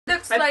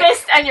looks My like...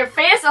 fist and your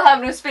face will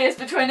have no space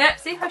between it.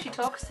 See how she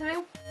talks to me?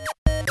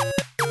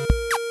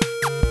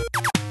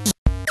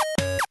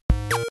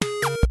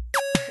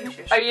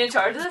 Are you in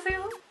charge of this thing?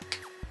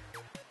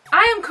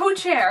 I am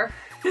co-chair.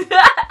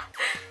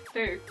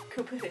 No,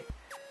 co-pussy.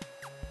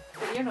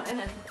 But you're not in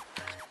it.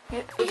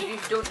 If you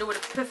don't know what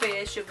a puffy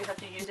is, we have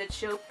to use it.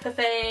 Show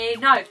puffy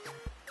now.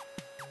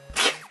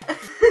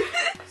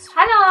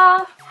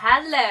 Hello!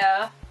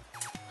 Hello.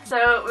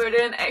 So we're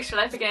doing Extra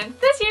Life again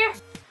this year.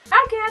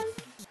 Again.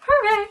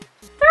 Hooray!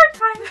 Third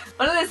time.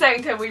 Only the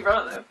second time we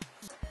run it though.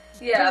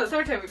 Yeah. The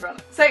third time we've run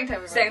it. Second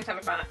time we've run Second time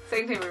we run it. it.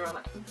 Second time we run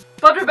it.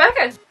 But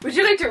Rebecca, would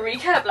you like to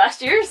recap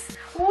last year's?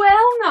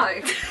 Well,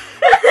 no.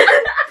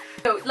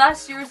 So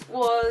last year's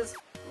was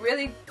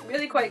really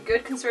quite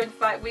good considering the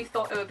fact we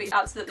thought it would be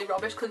absolutely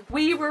rubbish because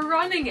we were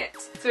running it.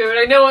 So we were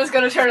like, no one's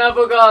gonna turn up,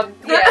 oh god.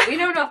 Yeah, we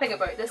know nothing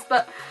about this,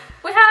 but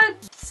we had,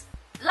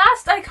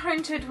 last I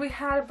counted, we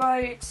had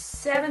about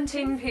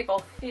 17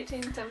 people.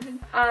 18, 17.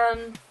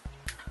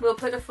 We'll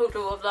put a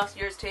photo of last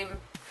year's team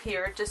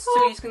here just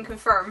so you can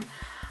confirm.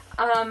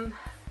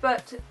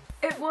 But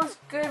it was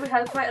good. We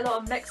had quite a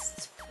lot of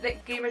mixed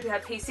gamers. We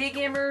had PC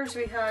gamers,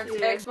 we had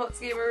Xbox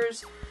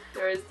gamers.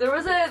 Was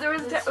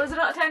it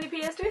not a tiny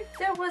PS2?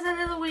 There was a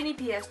little weenie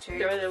PS2.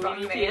 There was a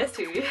weenie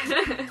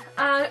PS2.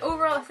 And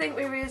overall I think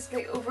we raised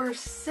like over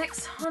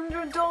 $600.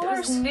 It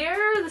was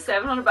near the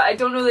 700, but I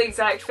don't know the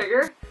exact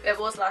figure. It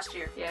was last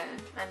year. Yeah,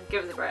 and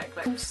give us a break.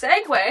 Like.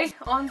 Segue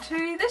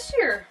onto this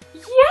year.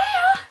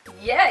 Yeah!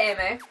 Yeah,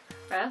 Amy.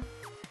 Well,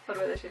 what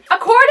about this year?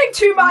 According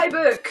to my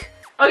book.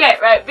 Okay,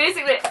 right,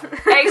 basically,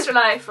 Extra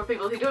Life, for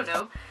people who don't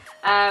know,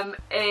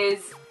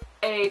 is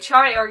a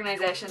charity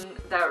organisation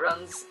that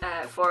runs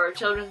for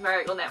Children's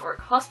Miracle Network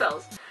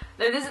hospitals.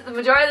 Now, the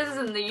majority of this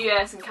is in the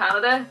US and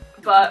Canada,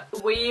 but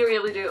we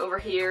really do it over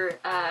here.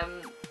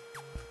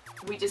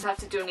 We just have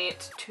to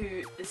donate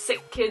to the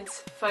Sick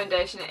Kids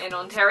Foundation in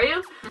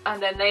Ontario,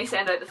 and then they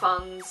send out the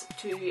funds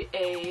to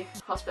a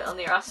hospital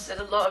near us. There's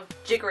a lot of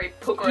jiggery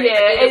pokery.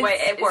 Yeah, it works.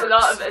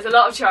 It's a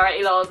lot of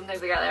charity laws and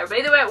things like that there, but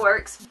either way it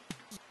works.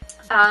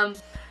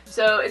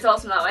 So it's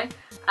awesome that way.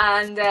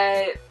 And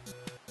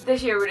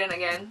this year we're doing it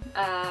again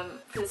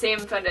for the same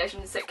foundation,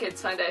 the Sick Kids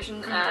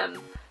Foundation.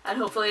 And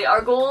hopefully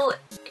our goal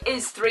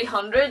is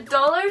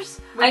 $300.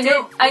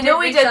 I know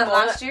we did more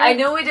last year. I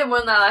know we did more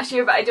than that last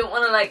year, but I don't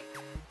want to like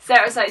set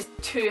our sights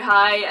too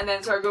high and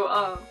then sort of go,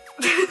 oh.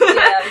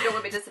 Yeah, we don't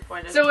want to be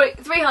disappointed. So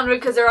 300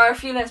 because there are a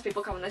few less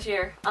people coming this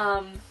year.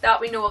 That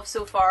we know of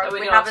so far.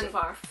 We haven't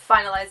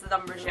finalised the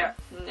numbers yet.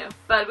 No,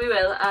 but we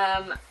will.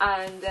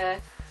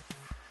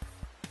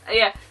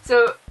 Yeah,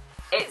 so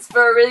it's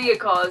for a really good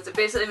cause. It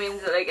basically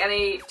means that like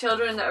any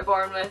children that are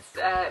born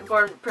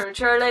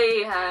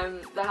prematurely,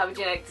 that have a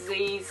genetic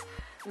disease,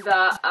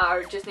 that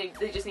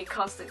they just need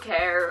constant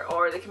care,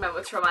 or they come in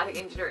with traumatic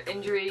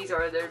injuries,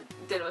 or they're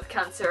dealing with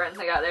cancer or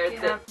anything like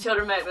that. The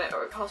Children Medical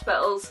Network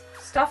hospitals.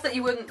 Stuff that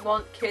you wouldn't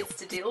want kids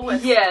to deal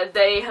with. Yeah,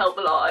 they help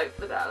a lot out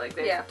with that. Like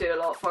they do a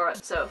lot for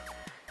it. So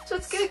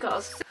it's a good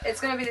cause.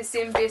 It's going to be the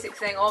same basic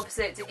thing.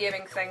 Obviously it's a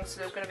gaming thing, so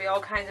there's going to be all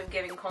kinds of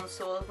gaming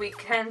consoles. We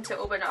tend to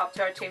open it up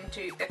to our team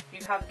to, if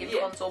you have a gaming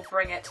console,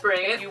 bring it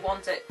if you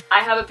want it. I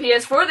have a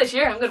PS4 this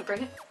year, I'm going to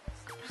bring it.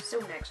 So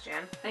next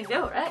gen. I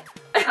know, right?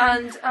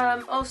 And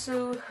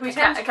also I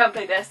can't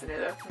play Destiny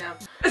though. No.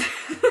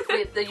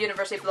 The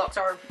university blocks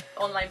our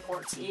online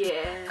ports.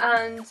 Yeah.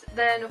 And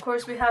then of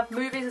course we have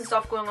movies and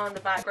stuff going on in the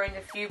background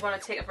if you want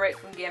to take a break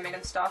from gaming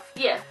and stuff.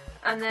 Yeah.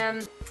 And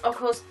then, of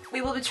course,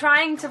 we will be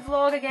trying to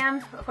vlog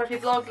again. Of course, we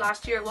vlogged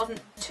last year. It wasn't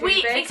too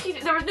big. Excuse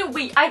me, there was no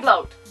we. I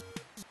vlogged.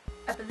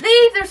 I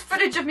believe there's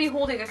footage of me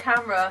holding a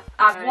camera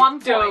at one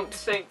point. I don't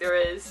think there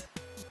is.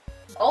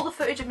 All the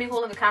footage of me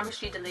holding a camera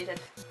she deleted.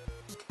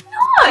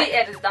 No! She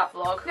edited that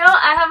vlog. No,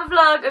 I have a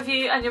vlog of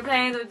you and you're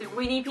playing the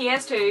weenie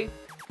PS2,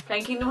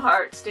 playing Kingdom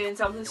Hearts, doing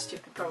something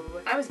stupid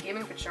probably. I was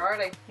gaming for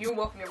charity. You were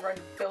walking around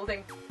the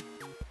building.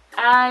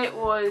 I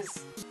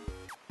was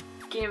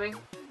gaming.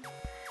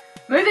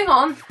 Moving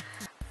on,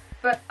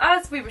 but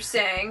as we were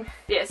saying...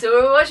 Yeah, so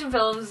we were watching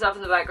films and stuff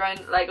in the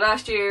background. Like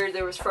last year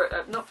there was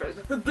not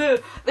Frozen, there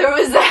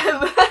was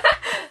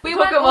we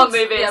Pokemon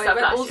movie and stuff last year. Yeah,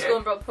 we went old school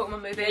and brought the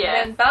Pokemon movie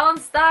and then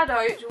balanced that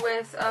out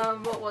with,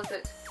 what was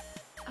it?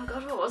 Oh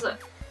god, what was it?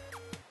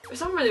 It was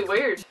something really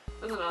weird,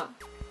 wasn't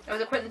it? It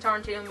was a Quentin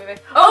Tarantino movie.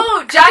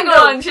 Oh,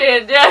 Django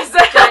Unchained, yes!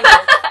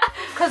 Django.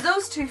 Because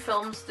those two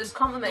films just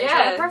complement each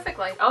other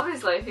perfectly.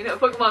 Obviously, you know,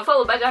 Pokemon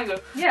followed by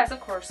Django. Yes, of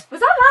course. Was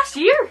that last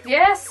year?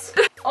 Yes.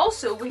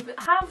 Also, we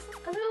have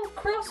a little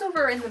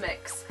crossover in the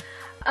mix.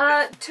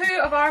 Two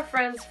of our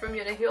friends from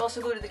uni who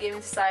also go to the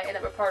gaming society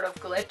that we're part of,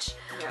 Glitch.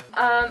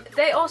 Yeah.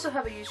 They also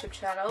have a YouTube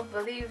channel. I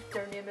believe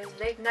their name is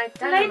Late Night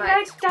Dynamite. Late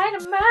Night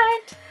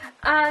Dynamite.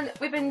 And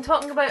we've been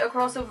talking about a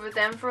crossover with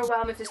them for a while,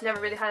 and we've just never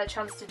really had a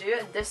chance to do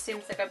it, and this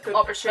seems like a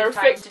opportune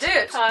time to do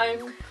it.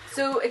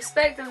 So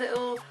expect a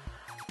little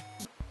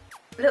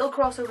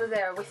crossover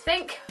there. We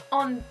think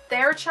on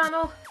their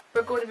channel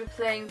we're going to be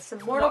playing some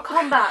Mortal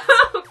Kombat.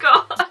 Oh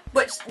god.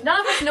 Which none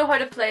of us know how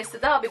to play, so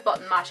that'll be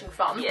button mashing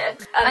fun. Yeah.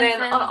 And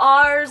then on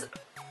ours,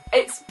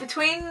 it's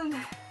between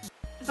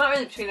It's not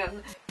really between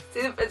them.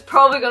 It's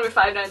probably going to be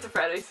Five Nights at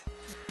Freddy's.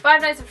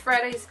 Five Nights at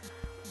Freddy's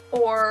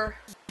or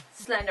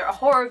Slender, a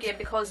horror game,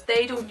 because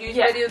they don't use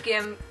video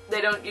game. They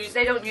don't use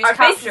our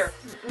capture.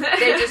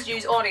 They just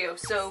use audio.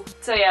 So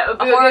yeah, it would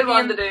be a good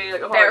one to do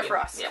like a horror there game. for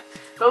us. Yeah,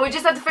 but we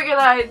just had to figure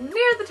that out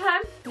near the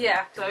time.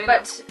 Yeah, so,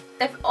 but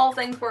if all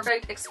things work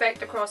out,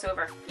 expect a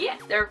crossover. Yeah,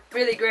 they're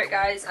really great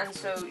guys, and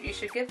so you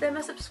should give them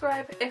a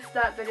subscribe if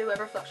that video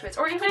ever fluctuates,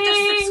 or even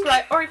just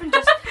subscribe, or even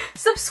just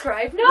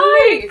subscribe now.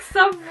 Link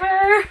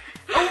somewhere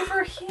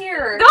over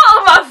here. Not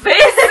on my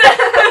face.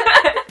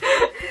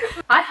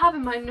 I have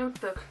in my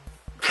notebook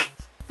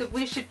that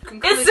we should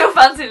conclude. It's so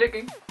fancy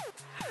looking.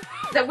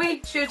 That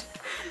we should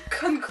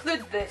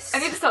conclude this. I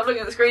need to stop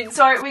looking at the screen.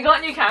 Sorry, we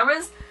got new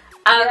cameras,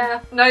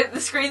 and now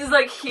the screen is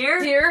like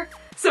here. Here.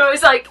 So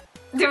it's like,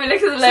 do we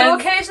look at the lens? So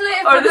occasionally,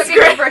 if we're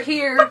looking over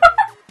here,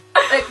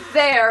 like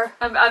there.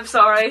 I'm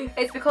sorry.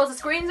 It's because the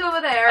screen's over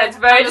there. It's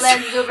very and the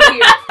lens is over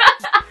here.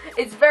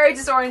 It's very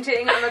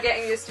disorienting, and we're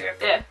getting used to it.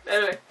 Yeah.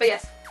 Anyway. But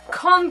yes,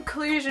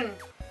 conclusion,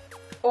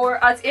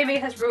 or as Amy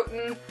has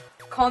written,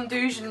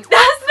 condusion. That's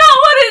not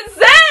what it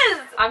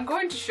says! I'm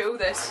going to show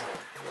this.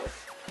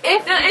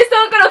 It's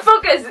not gonna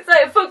focus! It's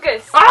not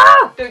focus!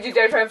 Ah! Don't you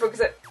dare try and focus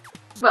it.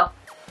 Well,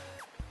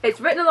 it's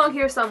written along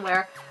here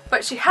somewhere,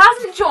 but she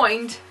hasn't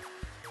joined.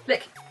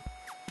 Like,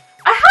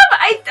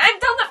 I've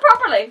done that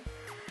properly.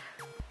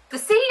 The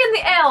C and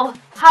the L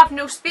have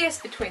no space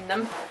between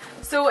them,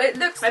 so it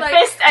looks My like...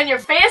 fist and your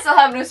face will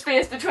have no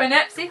space between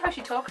it. See how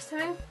she talks to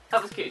me?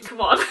 That was cute,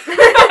 come on.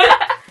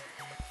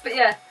 But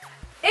yeah,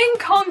 in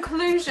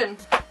conclusion,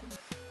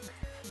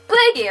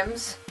 play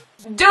games.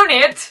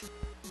 Donate.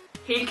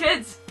 Heal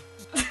kids.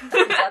 Is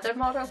that their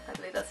motto? I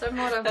believe that's their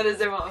motto. That is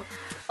their motto.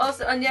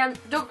 Also, and yeah,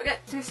 don't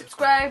forget to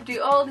subscribe, do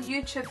all the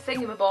YouTube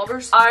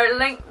thingamabobbers.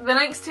 The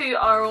links to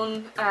our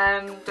own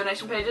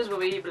donation pages will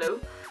be below.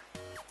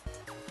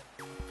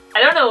 I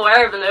don't know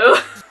where below.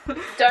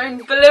 Down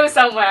below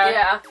somewhere.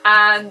 Yeah.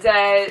 And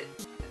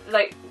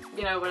like,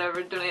 you know,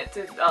 whatever, donate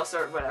to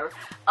Ulster, whatever.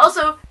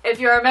 Also, if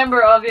you're a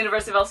member of the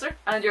University of Ulster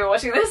and you're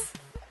watching this,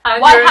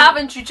 and why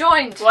haven't you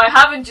joined? Why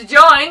haven't you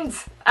joined?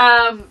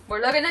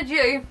 We're looking at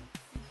you.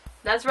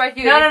 That's right,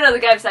 you. No, the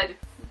guy beside you.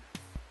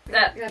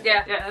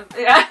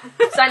 Yeah.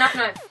 Sign up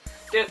now.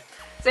 Do it.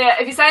 So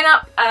yeah, if you sign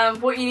up,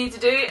 what you need to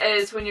do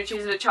is when you're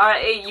choosing a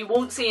charity, you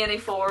won't see any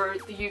for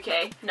the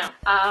UK. No.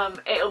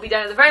 It'll be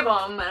down at the very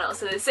bottom, and it'll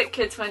say the Sick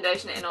Kids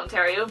Foundation in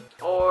Ontario,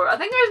 or I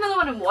think there's another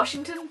one in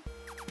Washington.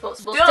 We'll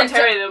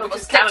Ontario though, which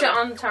is Canada.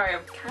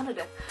 Ontario.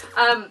 Canada.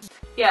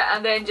 Yeah,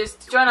 and then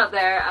just join up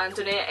there and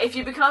donate. If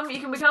you can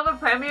become a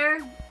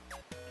premium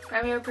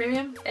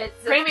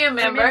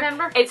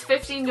member. It's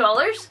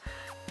 $15.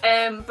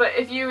 But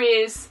if you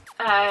raise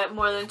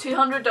more than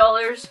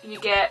 $200, you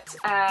get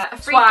a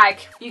free swag.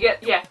 You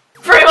get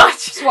pretty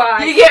much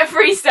swag. You get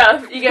free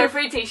stuff. You get a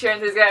free T-shirt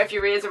and things like that if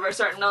you raise over a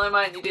certain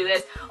amount. You do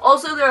this.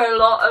 Also, there are a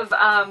lot of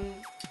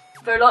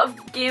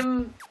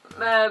game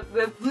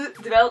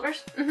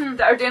developers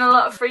that are doing a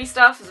lot of free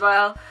stuff as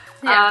well.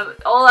 Yeah.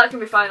 All that can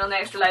be found on the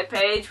Extra Life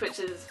page, which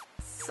is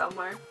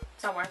somewhere.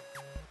 So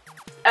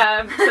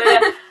yeah,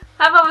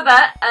 have fun with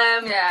that.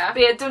 Yeah.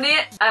 But yeah,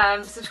 donate,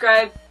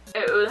 subscribe.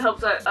 It will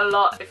help out a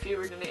lot if you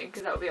were donating,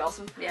 because that would be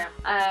awesome. Yeah.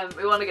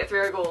 We want to get through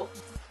our goal.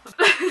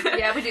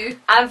 Yeah, we do.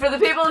 And for the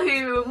people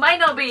who might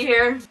not be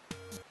here,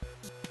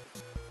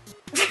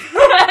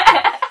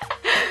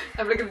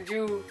 I'm looking at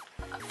you.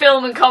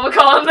 Film and Comic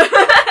Con.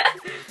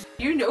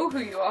 You know who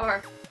you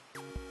are.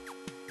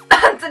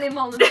 Anthony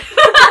Mullen.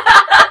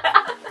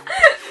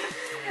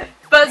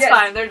 But it's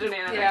fine, they're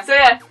donating it. Yeah. So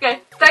yeah,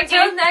 okay. Thank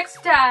you. Until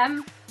next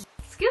time.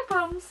 Skill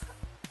problems.